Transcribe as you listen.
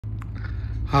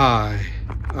Hi.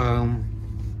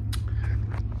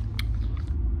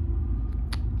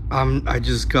 I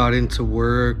just got into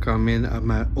work. I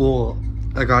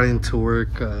got into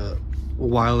work a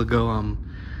while ago. I'm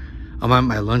at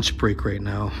my lunch break right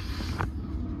now.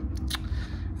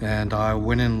 And I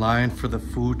went in line for the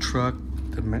food truck,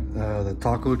 the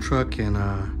taco truck, and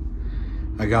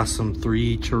I got some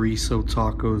 3 chorizo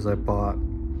tacos I bought.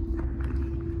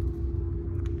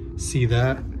 See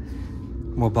that?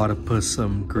 I'm about to put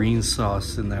some green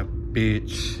sauce in that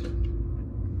bitch.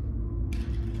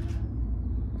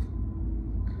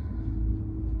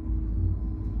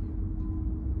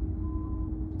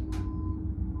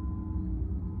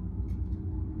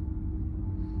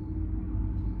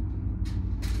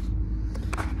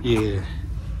 Yeah.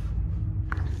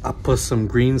 I put some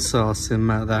green sauce in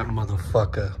that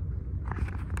motherfucker.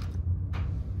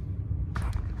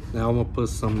 Now I'm gonna put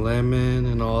some lemon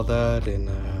and all that and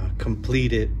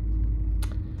complete it.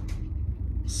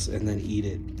 And then eat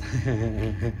it.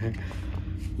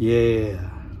 Yeah.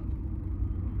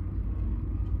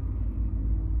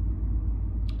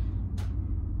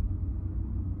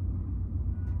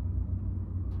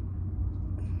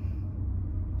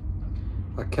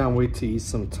 I can't wait to eat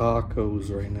some tacos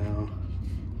right now.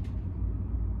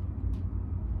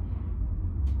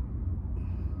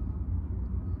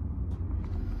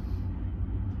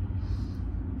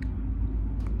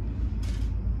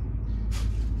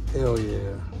 Hell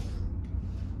yeah.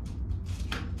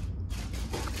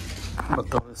 I'm gonna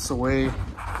throw this away.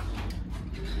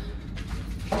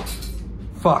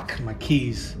 Fuck, my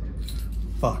keys.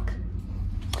 Fuck.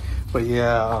 But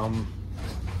yeah,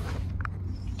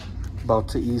 about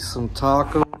to eat some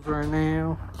tacos right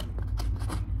now.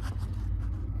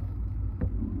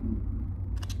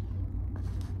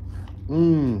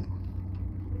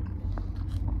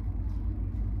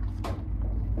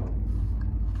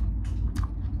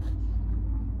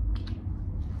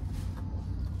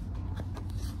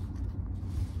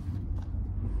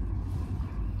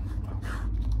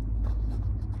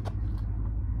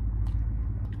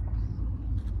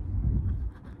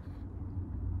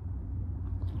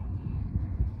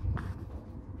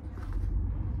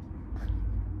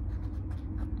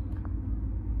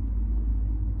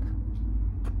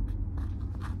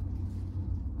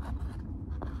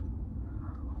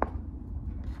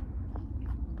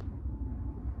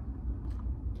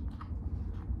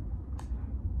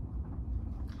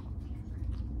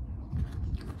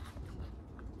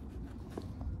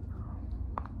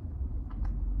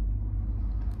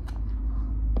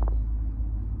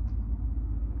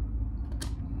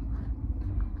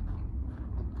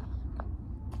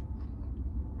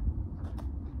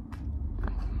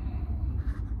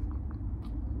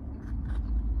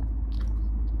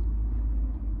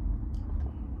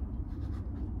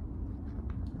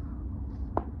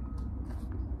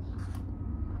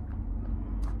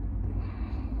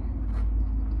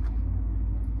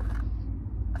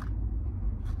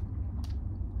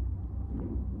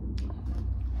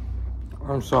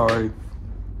 I'm sorry.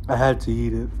 I had to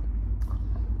eat it.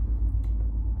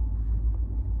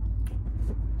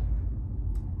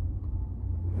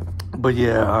 But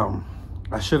yeah,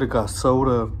 I should have got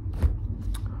soda.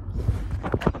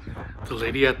 The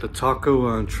lady at the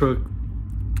taco truck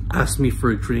asked me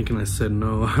for a drink and I said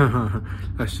no.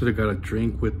 I should have got a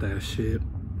drink with that shit.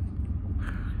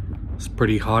 It's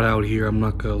pretty hot out here, I'm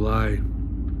not gonna lie.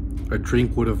 A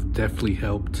drink would have definitely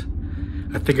helped.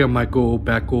 I think I might go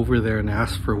back over there and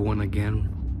ask for one again.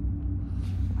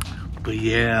 But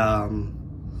yeah, I'm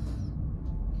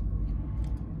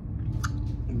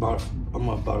about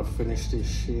to finish this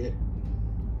shit.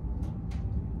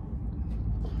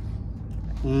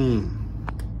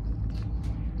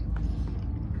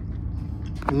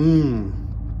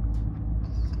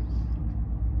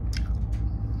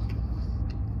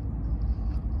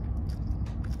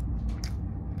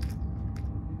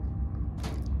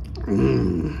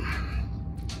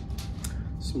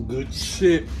 Some good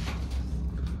shit.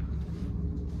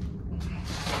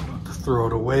 About to throw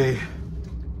it away.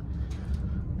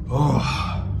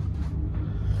 Oh,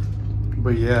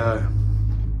 but yeah,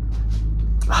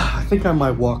 I think I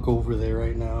might walk over there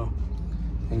right now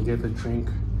and get a drink.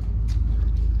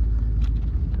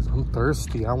 Cause I'm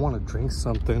thirsty. I want to drink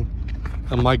something.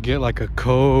 I might get like a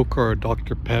Coke or a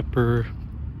Dr. Pepper.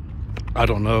 I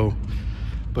don't know.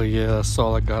 But yeah, that's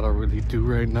all I gotta really do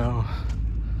right now.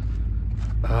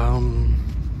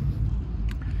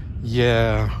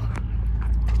 Yeah.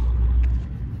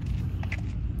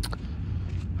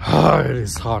 It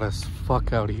is hot as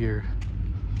fuck out here.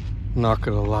 Not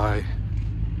gonna lie.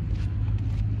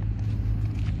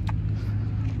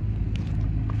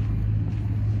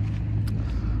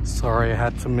 Sorry I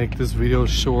had to make this video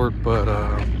short, but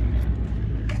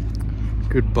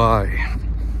goodbye.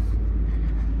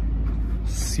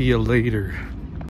 See you later.